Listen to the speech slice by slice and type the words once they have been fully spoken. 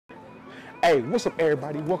Hey, what's up,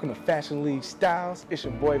 everybody? Welcome to Fashion League Styles. It's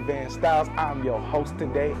your boy Vann Styles. I'm your host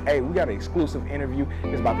today. Hey, we got an exclusive interview.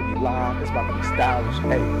 It's about to be live. It's about to be stylish.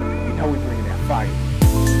 Hey, you know we bringing that fire.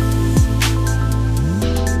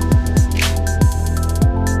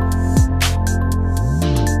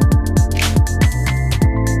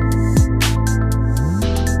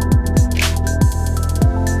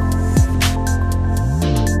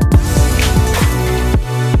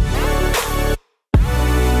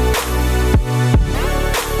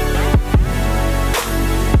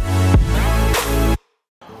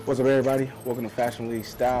 What's up, everybody? Welcome to Fashion League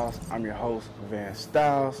Styles. I'm your host, Vann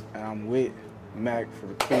Styles, and I'm with Mac for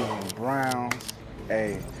the Cleveland Browns.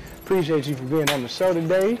 Hey, appreciate you for being on the show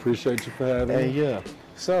today. Appreciate you for having me. Yeah.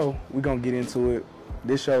 So, we're going to get into it.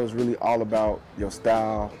 This show is really all about your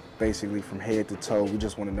style, basically from head to toe. We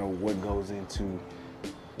just want to know what goes into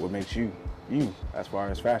what makes you, as far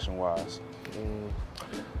as fashion-wise.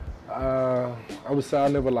 I would say I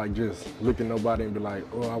never like just look at nobody and be like,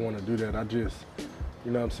 oh, I want to do that. I just, you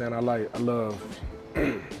know what I'm saying? I love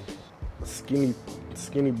skinny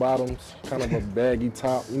bottoms, kind of a baggy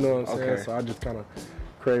top, you know what I'm saying? So I just kind of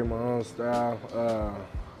create my own style.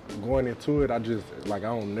 Going into it, I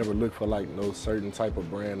don't never look for like no certain type of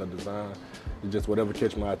brand or design. It's just whatever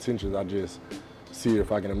catch my attention, I just see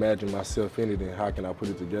if I can imagine myself in it and how can I put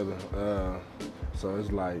it together. So it's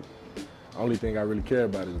like, the only thing I really care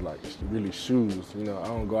about is like really shoes. You know, I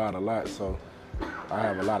don't go out a lot, so I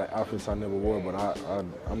have a lot of outfits I never wore, but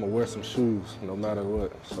I'm gonna wear some shoes no matter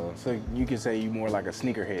what. So you can say you more like a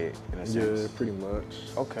sneakerhead in a sense? Yeah, pretty much.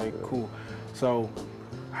 Okay, yeah. Cool. So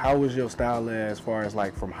how was your style as far as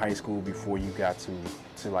like from high school before you got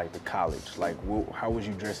to like the college? Like how was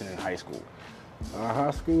you dressing in high school?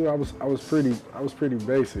 High school, I was pretty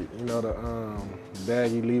basic. You know, the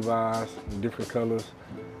baggy Levi's, different colors,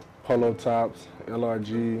 polo tops,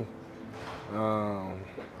 LRG.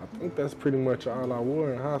 I think that's pretty much all I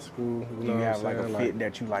wore in high school. You know, you have like a fit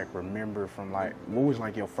that you like remember from like, what was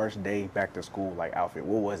like your first day back to school like outfit?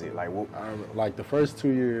 What was it like? Like the first 2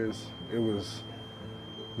 years,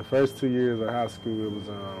 the first 2 years of high school, it was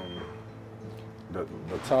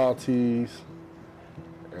the tall tees,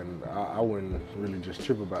 and I wouldn't really just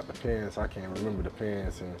trip about the pants. I can't remember the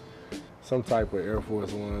pants, and some type of Air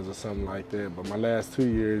Force Ones or something like that. But my last 2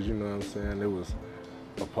 years, you know what I'm saying, it was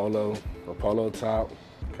a polo top,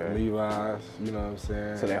 Levi's, you know what I'm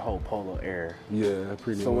saying? So that whole polo era. Yeah,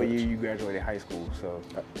 pretty much. So what year you graduated high school? So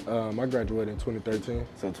I graduated in 2013.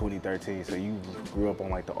 So 2013, so you grew up on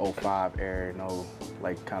like the 05 era, you know,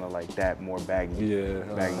 like kind of like that more baggy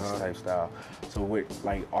type style. So with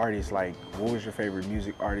like artists, like what was your favorite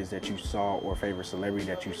music artist that you saw or favorite celebrity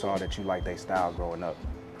that you saw that you liked their style growing up?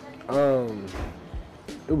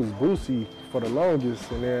 It was Boosie for the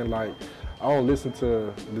longest, and then like I don't listen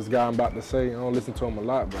to this guy I'm about to say. I don't listen to him a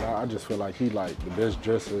lot, but I just feel like he like the best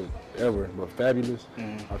dresser ever. But Fabulous,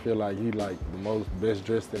 I feel like he like the most best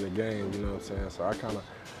dressed in the game. You know what I'm saying? So I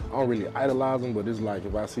don't really idolize him, but it's like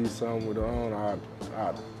if I see something with her on,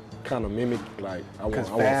 I kind of mimic. Like I want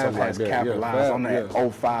something like that. Capitalized on that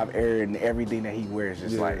 05 era, and everything that he wears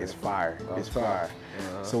just like it's fire. It's fire.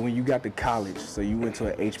 So when you got to college, so you went to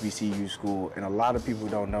an HBCU school, and a lot of people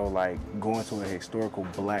don't know, like going to a historical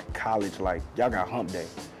black college, like y'all got Hump Day,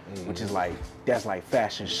 which is like, that's like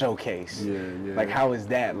fashion showcase. Yeah. Like how is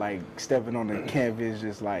that, like stepping on the canvas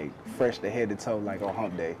just like fresh to head to toe like on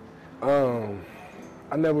Hump Day?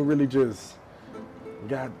 I never really just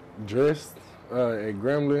got dressed at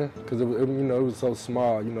Grambling, because it was so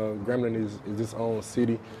small. You know, Grambling is its own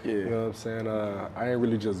city. Yeah. You know what I'm saying? I didn't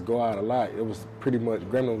really just go out a lot. It was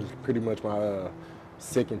Grambling was pretty much my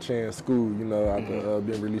second chance school. You know, after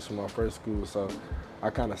being released from my first school, so I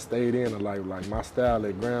kind of stayed in. Like my style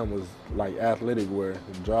at Graham was like athletic wear,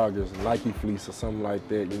 joggers, Nike fleece or something like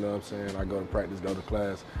that. You know what I'm saying? I go to practice, go to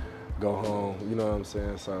class, go home. You know what I'm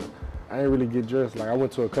saying? So I didn't really get dressed. Like I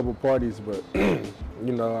went to a couple parties, but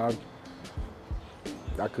you know,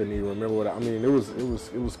 I couldn't even remember what I mean. It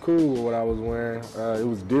was cool with what I was wearing. It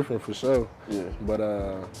was different for sure. Yeah. But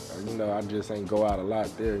you know, I just ain't go out a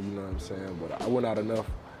lot there. You know what I'm saying? But I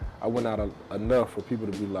went out enough for people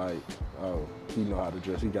to be like, oh, he know how to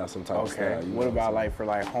dress. He got some type of style. What about like for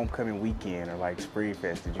like homecoming weekend or like Spring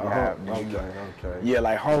Fest? Did you have? Okay. Yeah,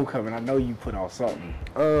 like homecoming. I know you put on something.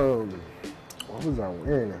 What was I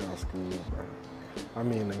wearing in high school? I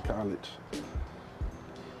mean, in college.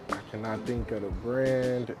 I cannot think of the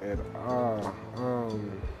brand at all.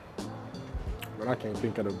 But I can't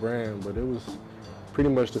think of the brand, but it was pretty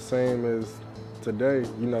much the same as today,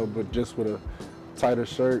 you know, but just with a tighter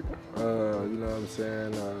shirt. You know what I'm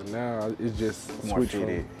saying? Now it's just more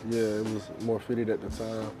fitted. It was more fitted at the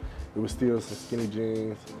time. It was still some skinny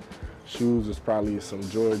jeans. Shoes was probably some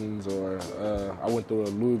Jordans, or I went through a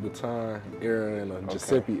Louis Vuitton era and a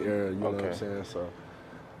Giuseppe era, you know what I'm saying? So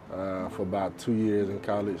for about 2 years in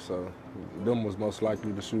college, so them was most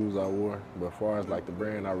likely the shoes I wore. But as far as like the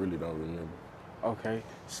brand, I really don't remember. Okay,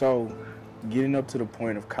 so getting up to the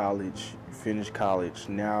point of college, you finished college,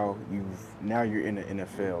 now you're in the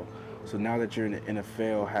NFL. So now that you're in the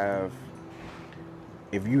NFL,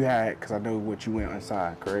 if you had, because I know what you went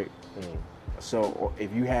unsigned, correct? So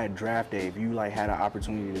if you had draft day, if you like had an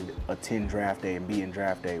opportunity to attend draft day and be in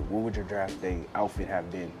draft day, what would your draft day outfit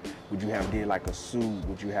have been? Would you have did like a suit?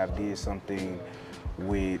 Would you have did something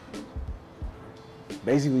with,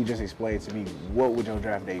 basically just explain to me what would your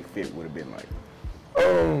draft day fit would have been like?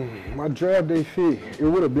 My draft day fit, it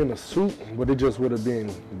would have been a suit, but it just would have been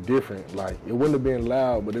different. Like, it wouldn't have been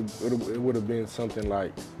loud, but it would have been something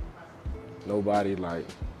like nobody like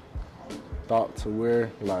thought to wear.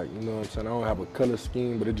 Like, you know what I'm saying? I don't have a color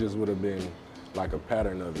scheme, but it just would have been like a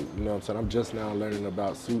pattern of it. You know what I'm saying? I'm just now learning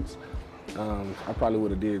about suits. I probably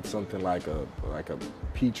would have did something like a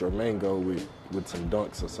peach or mango with some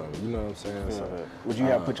dunks or something. You know what I'm saying? Yeah. So, would you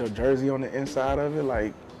have put your jersey on the inside of it?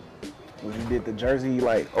 Like, when you did the jersey,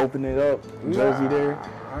 like open it up, jersey there?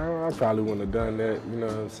 I probably wouldn't have done that, you know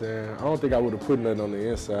what I'm saying? I don't think I would have put nothing on the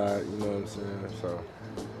inside, you know what I'm saying? So,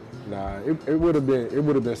 nah, it would have been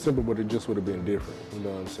simple, but it just would have been different, you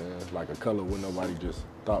know what I'm saying? Like a color where nobody just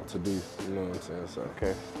thought to do, you know what I'm saying? So,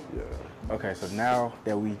 okay. Yeah. Okay, so now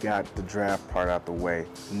that we got the draft part out the way,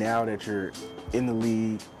 now that you're in the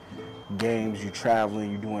league, games, you're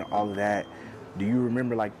traveling, you're doing all of that, do you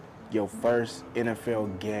remember like your first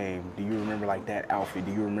NFL game? Do you remember like that outfit?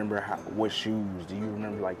 Do you remember what shoes? Do you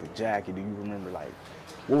remember like the jacket? Do you remember like,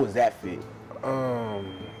 what was that fit? I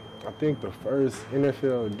think the first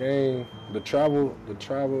NFL game, the travel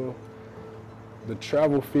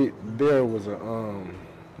fit there was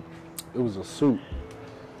it was a suit.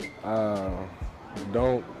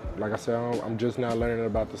 Like I said, I'm just now learning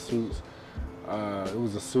about the suits. It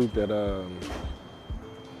was a suit that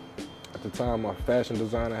at the time my fashion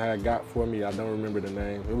designer had got for me. I don't remember the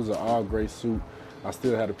name. It was an all gray suit. I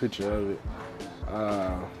still had a picture of it.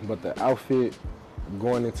 But the outfit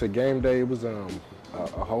going into game day, it was a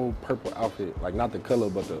whole purple outfit. Like not the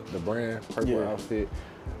color, but the brand purple outfit.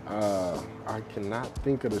 I cannot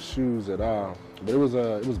think of the shoes at all. But it was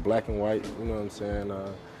black and white. You know what I'm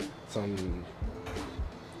saying?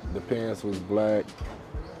 The pants was black.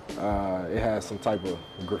 It had some type of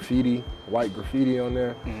graffiti, white graffiti on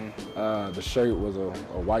there. Mm-hmm. The shirt was a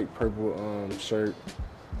white purple shirt.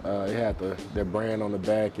 It had their brand on the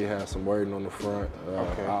back. It had some wording on the front.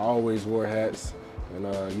 I always wore hats, and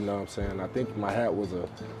you know what I'm saying? I think my hat was a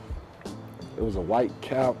white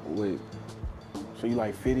cap with. So you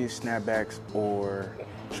like fitted snapbacks or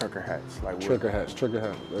trucker hats? Like trucker hats.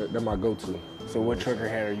 They're my go-to. So what trucker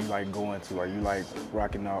hat are you like going to? Are you like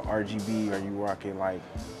rocking RGB? Are you rocking like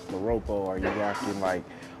the Ropo? Are you rocking like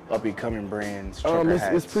up and coming brands? Trucker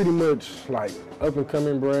hats? It's pretty much like up and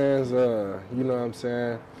coming brands. You know what I'm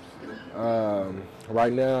saying?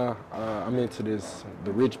 Right now, I'm into the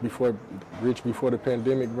Rich Before the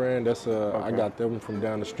Pandemic brand. That's I got them from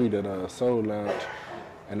down the street at Soul Lounge.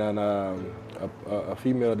 And then a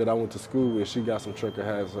female that I went to school with, she got some trucker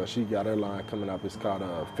hats. She got her line coming up. It's called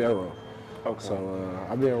Pharaoh. Okay. So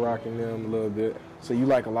I've been rocking them a little bit. So you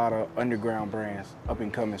like a lot of underground brands, up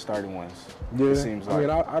and coming, starting ones. Yeah. It seems like. I mean,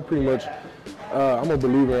 I pretty much. I'm a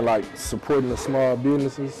believer in like supporting the small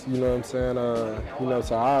businesses. You know what I'm saying? You know,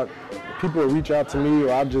 so people will reach out to me,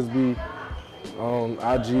 or I'll just be on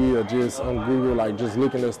IG or just on Google, like just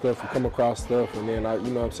looking at stuff and come across stuff, and then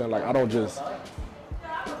you know what I'm saying? Like I don't just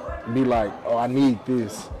be like, oh, I need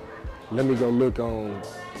this. Let me go look on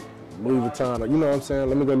Louis Vuitton, or, you know what I'm saying?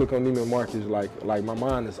 Let me go look on Neiman Marcus. Like my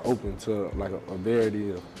mind is open to like a variety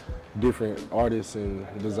of different artists and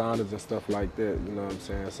designers and stuff like that. You know what I'm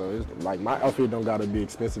saying? So it's like my outfit don't gotta be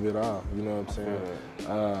expensive at all. You know what I'm saying?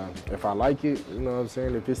 If I like it, you know what I'm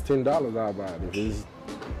saying? If it's $10, I'll buy it. If it's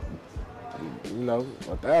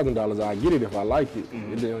 $1,000, I'll get it if I like it.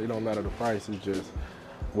 Mm-hmm. It don't matter the price. It's just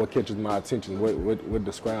what catches my attention, what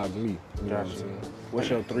describes me. You know what I'm saying? What's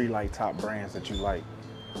your 3 like top brands that you like?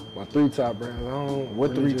 My 3 top brands.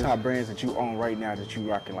 What 3 top brands that you own right now that you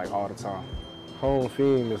rocking like all the time? Home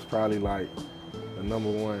Theme is probably like the number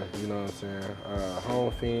 1. You know what I'm saying?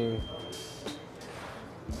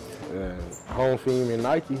 Home Theme and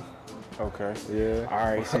Nike. Okay. Yeah. All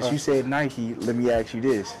right. Since you said Nike, let me ask you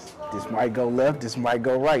this. This might go left. This might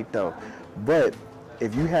go right though. But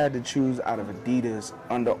if you had to choose out of Adidas,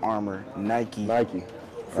 Under Armour, Nike,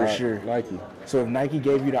 for sure. Nike. So if Nike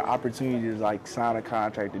gave you the opportunity to like sign a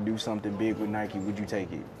contract to do something big with Nike, would you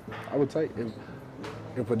take it? I would take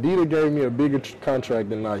if Adidas gave me a bigger contract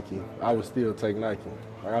than Nike, I would still take Nike.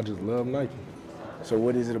 Like, I just love Nike. So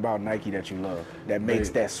what is it about Nike that you love that makes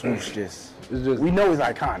that swoosh just? It's just, we know it's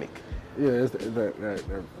iconic. Yeah, it's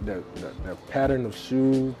that pattern of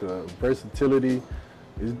shoes, the versatility,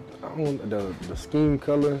 the scheme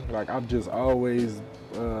color. Like, I've just always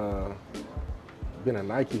been a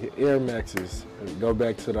Nike Air Maxes. Go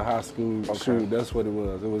back to the high school shoe. That's what it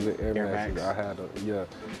was. It was an Air Maxes. Max. I had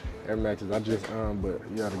Air Maxes. I just but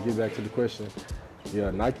yeah, to get back to the question,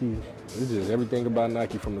 yeah, Nike. It's just everything about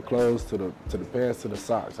Nike, from the clothes to the pants to the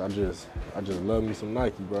socks. I just love me some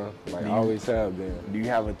Nike, bro. Like, I always have been. Do you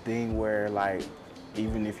have a thing where, like,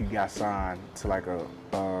 even if you got signed to like a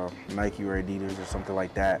Nike or Adidas or something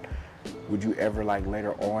like that, would you ever, like,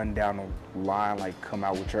 later on down the line, like, come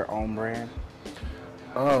out with your own brand?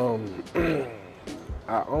 Our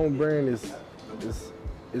own brand is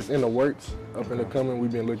in the works, up in the coming.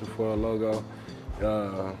 We've been looking for a logo.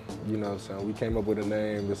 You know what I'm saying? We came up with a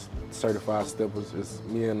name. It's Certified Steppers. It's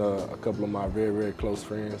me and a couple of my very, very close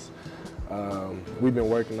friends. We've been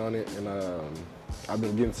working on it, and I've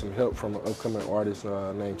been getting some help from an upcoming artist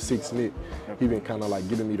named Six Nick. He been kind of like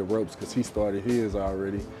giving me the ropes because he started his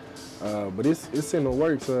already. But it's in the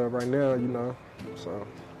works right now, you know.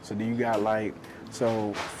 So do you got, like,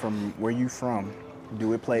 so from where you from,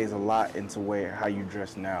 do it plays a lot into how you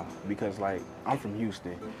dress now? Because, like, I'm from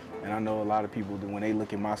Houston, and I know a lot of people, when they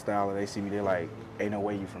look at my style or they see me, they're like, ain't no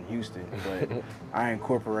way you from Houston. But I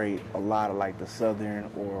incorporate a lot of, like, the southern,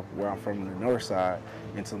 or where I'm from, the north side,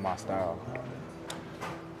 into my style.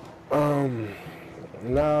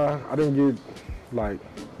 Nah, I didn't get, like,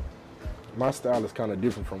 my style is kind of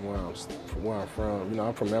different from where I'm from. You know,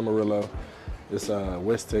 I'm from Amarillo. It's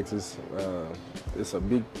West Texas. It's a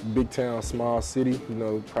big town, small city. You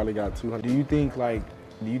know, probably got 200. Do you think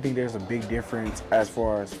there's a big difference as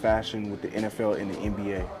far as fashion with the NFL and the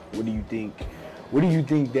NBA? What do you think? What do you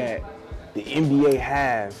think that the NBA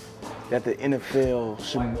have that the NFL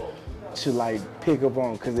should like pick up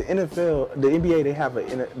on? Because the NBA, they have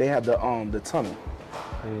the tunnel.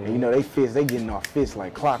 Mm-hmm. And, you know, they getting off fits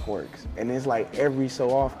like clockworks. And it's like every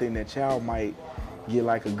so often that y'all might get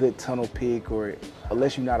like a good tunnel pick, or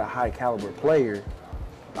unless you're not a high caliber player.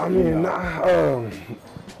 I mean,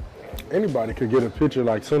 anybody could get a picture.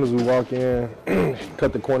 Like, soon as we walk in,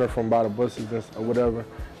 cut the corner from by the buses or whatever.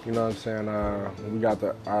 You know what I'm saying? We got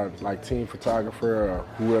our like team photographer or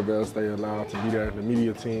whoever else they allow to be there, the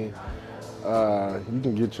media team. You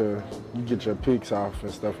can get your pics off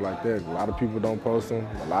and stuff like that. A lot of people don't post them.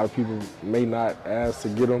 A lot of people may not ask to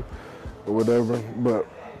get them or whatever. But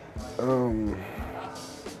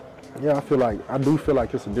yeah, I do feel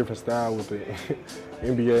like it's a different style with the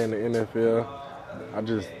NBA and the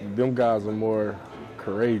NFL. Them guys are more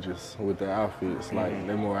courageous with their outfits. Like,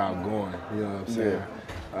 they're more outgoing. You know what I'm saying?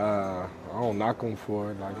 Yeah. I don't knock them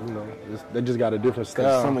for it. Like, you know, they just got a different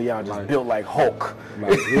style. Some of y'all just built like Hulk.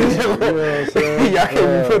 Like, you know what I'm saying? Y'all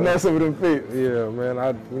can't be putting on some of them fits. Yeah, man.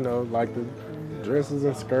 I like the dresses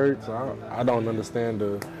and skirts. I don't understand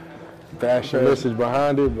the fashion message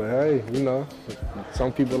behind it, but hey, you know,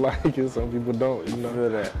 some people like it, some people don't, you know. I feel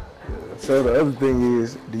that. So the other thing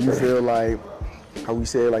is, do you feel like, how we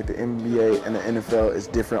say, like, the NBA and the NFL is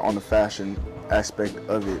different on the fashion aspect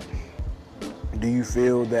of it? Do you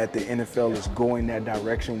feel that the NFL is going that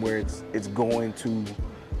direction where it's going to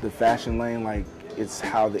the fashion lane, like it's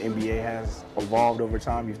how the NBA has evolved over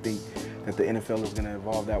time? You think that the NFL is going to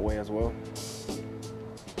evolve that way as well?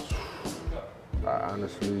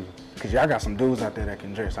 Honestly, because y'all got some dudes out there that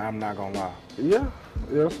can dress, I'm not gonna lie. Yeah,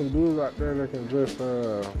 some dudes out there that can dress, you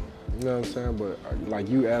know what I'm saying? But like,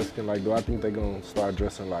 you asking, like, do I think they're gonna start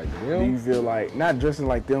dressing like them? Do you feel like, not dressing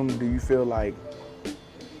like them, do you feel like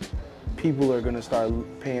people are gonna start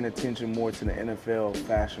paying attention more to the NFL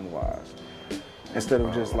fashion-wise? Instead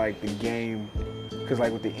of just like the game? Because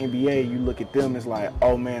like with the NBA, you look at them, it's like,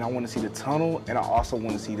 oh man, I wanna see the tunnel, and I also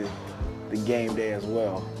wanna see the game day as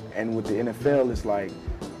well. And with the NFL, it's like,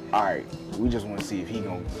 all right, we just want to see if he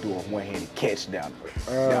gonna do a one-handed catch down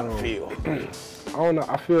the field. I don't know.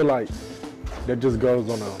 I feel like that just goes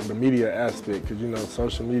on the media aspect, because, you know,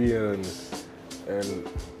 social media and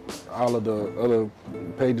all of the other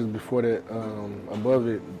pages before that, above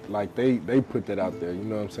it, like they put that out there. You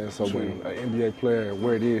know what I'm saying? So when an NBA player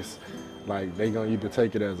wear this, like, they gonna either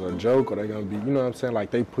take it as a joke or they gonna be, you know what I'm saying?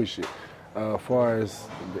 Like, they push it. As far as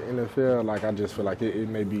the NFL, like, I just feel like it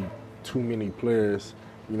may be too many players,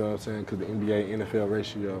 you know what I'm saying, because the NBA-NFL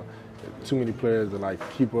ratio too many players that like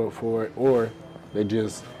keep up for it, or they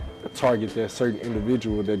just target that certain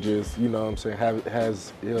individual that just, you know what I'm saying,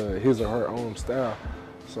 has his or her own style.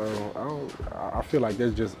 So I feel like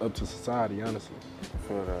that's just up to society, honestly.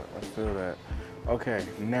 I feel that. Okay,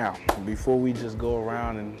 now, before we just go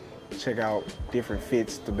around and check out different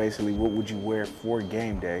fits to basically what would you wear for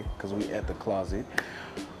game day, because we at the closet,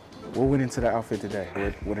 what went into the outfit today?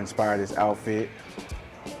 What inspired this outfit?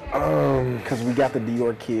 Because we got the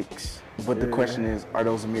Dior kicks, but the question is, are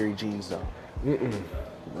those Amiri jeans though?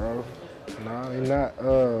 Bro. Nah, they not.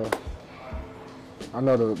 I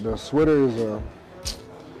know the sweater is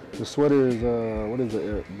what is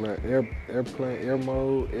it?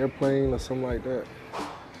 Airplane or something like that.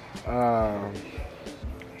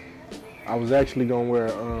 I was actually gonna wear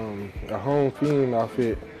a home theme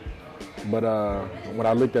outfit, but when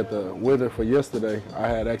I looked at the weather for yesterday, I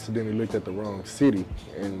had accidentally looked at the wrong city,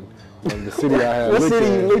 and the city I had what looked city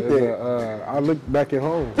at, you looked at? I looked back at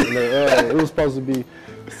home, and it was supposed to be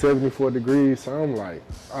 74 degrees, so I'm like,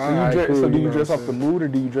 so do you dress off the mood or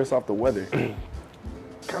do you dress off the weather?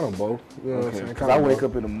 Kind of both. You know what I'm saying? Because I wake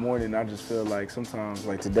up in the morning, I just feel like sometimes,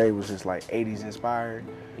 like today was just like 80s inspired,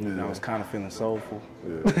 and I was kind of feeling soulful.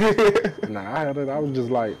 Yeah. Nah, I had it. I was just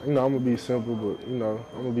like, you know, I'm gonna be simple, but you know,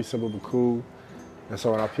 I'm gonna be simple but cool. And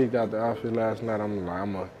so when I picked out the outfit last night, I'm like,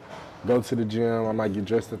 I'm gonna go to the gym. I might get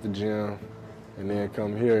dressed at the gym, and then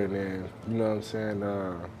come here, and then, you know what I'm saying?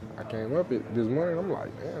 I came up this morning. I'm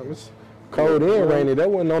like, damn, it's cold and rainy. That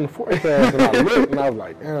wasn't on the forecast. And I looked, and I was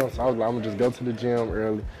like, damn. So I was like, I'm gonna just go to the gym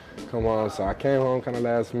early. Come on. So I came home kind of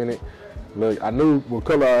last minute. Look, I knew what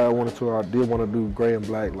color I wanted to. I did want to do gray and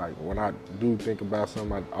black. Like when I do think about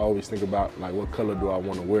something, I always think about like what color do I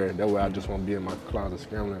want to wear. That way I just want to be in my closet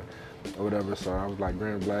scrambling or whatever. So I was like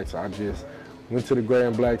gray and black. So I just went to the gray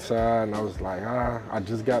and black side, and I was like, I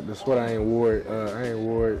just got the sweater. I ain't wore it.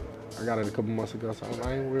 I got it a couple months ago, so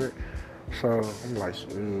I ain't wear it. So I'm like,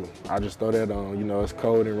 I just throw that on. You know, it's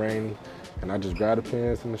cold and rainy, and I just grabbed the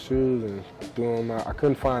pants and the shoes and threw on I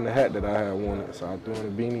couldn't find the hat that I had wanted, so I threw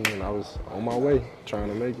on the beanie, and I was on my way trying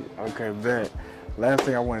to make it. Okay, bet. Last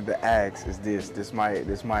thing I wanted to ask is this might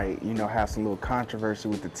you know have some little controversy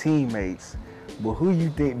with the teammates, but do you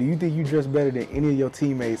think you dress better than any of your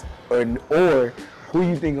teammates, or who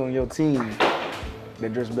you think on your team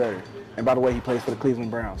that dress better? And by the way, he plays for the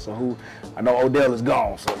Cleveland Browns, so I know Odell is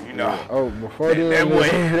gone, so you know. Oh, before then,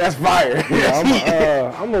 that's fire.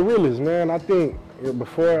 Yeah, I'm a realist, man. I think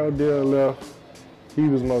before Odell left, he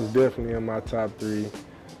was most definitely in my top 3.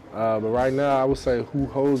 But right now, I would say who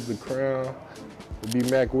holds the crown would be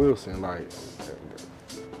Mac Wilson. Like,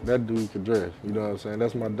 that dude could dress, you know what I'm saying?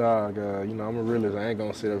 That's my dog. You know, I'm a realist. I ain't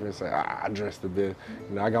gonna sit up and say, I dress the best.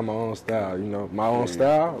 You know, I got my own style, you know. My own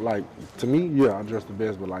style, like, to me, yeah, I dress the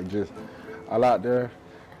best, but like just all out there,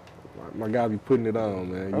 my guy be putting it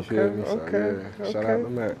on, man. You feel me? So, yeah, shout out to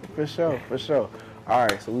Mac. For sure. All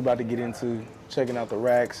right, so we about to get into checking out the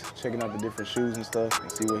racks, checking out the different shoes and stuff,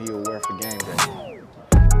 and see what he'll wear for game day.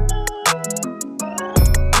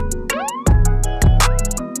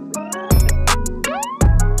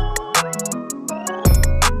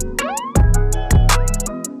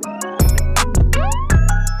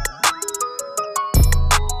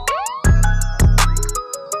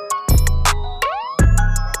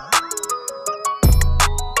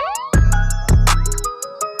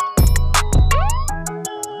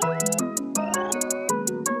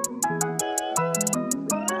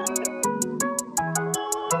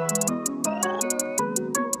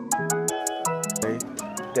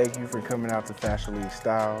 Thank you for coming out to Fashion League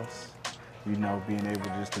Styles. You know, being able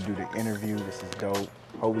just to do the interview, this is dope.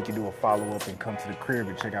 Hope we can do a follow-up and come to the crib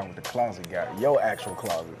and check out what the closet got. Your actual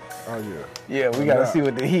closet. Oh, yeah. Yeah, we got to see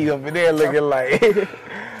what the heat up in there looking like.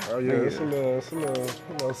 Oh, yeah, it's a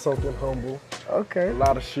little something humble. Okay. A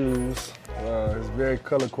lot of shoes. It's very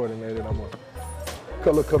color coordinated. I'm a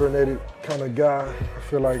color coordinated kind of guy. I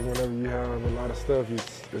feel like whenever you have a lot of stuff,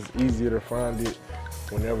 it's easier to find it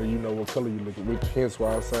whenever you know what color you look at, which hence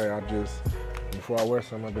why I say before I wear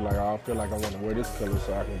something, I be like, I feel like I want to wear this color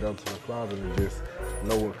so I can go to the closet and just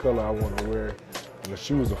know what color I want to wear. And the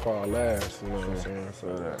shoes will fall last, you know what I'm saying?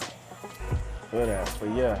 So But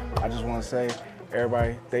yeah, I just want to say,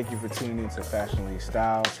 everybody, thank you for tuning in to Fashion League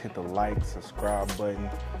Styles. Hit the like, subscribe button.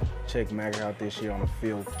 Check Mac out this year on the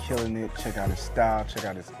field, killing it. Check out his style, check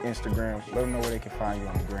out his Instagram. Let them know where they can find you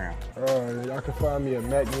on the ground. Y'all can find me at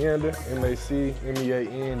Mac Meander, MacMeander.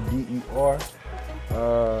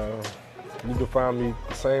 You can find me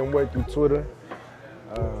the same way through Twitter.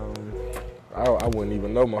 I wouldn't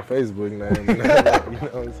even know my Facebook name. You know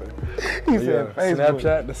what I'm saying? He said Facebook.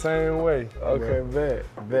 Snapchat the same way. Okay,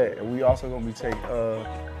 bet. And we also gonna be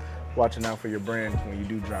watching out for your brand when you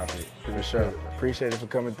do drop it. For sure. Appreciate it for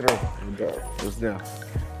coming through. It was them.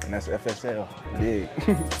 And that's FSL. Big.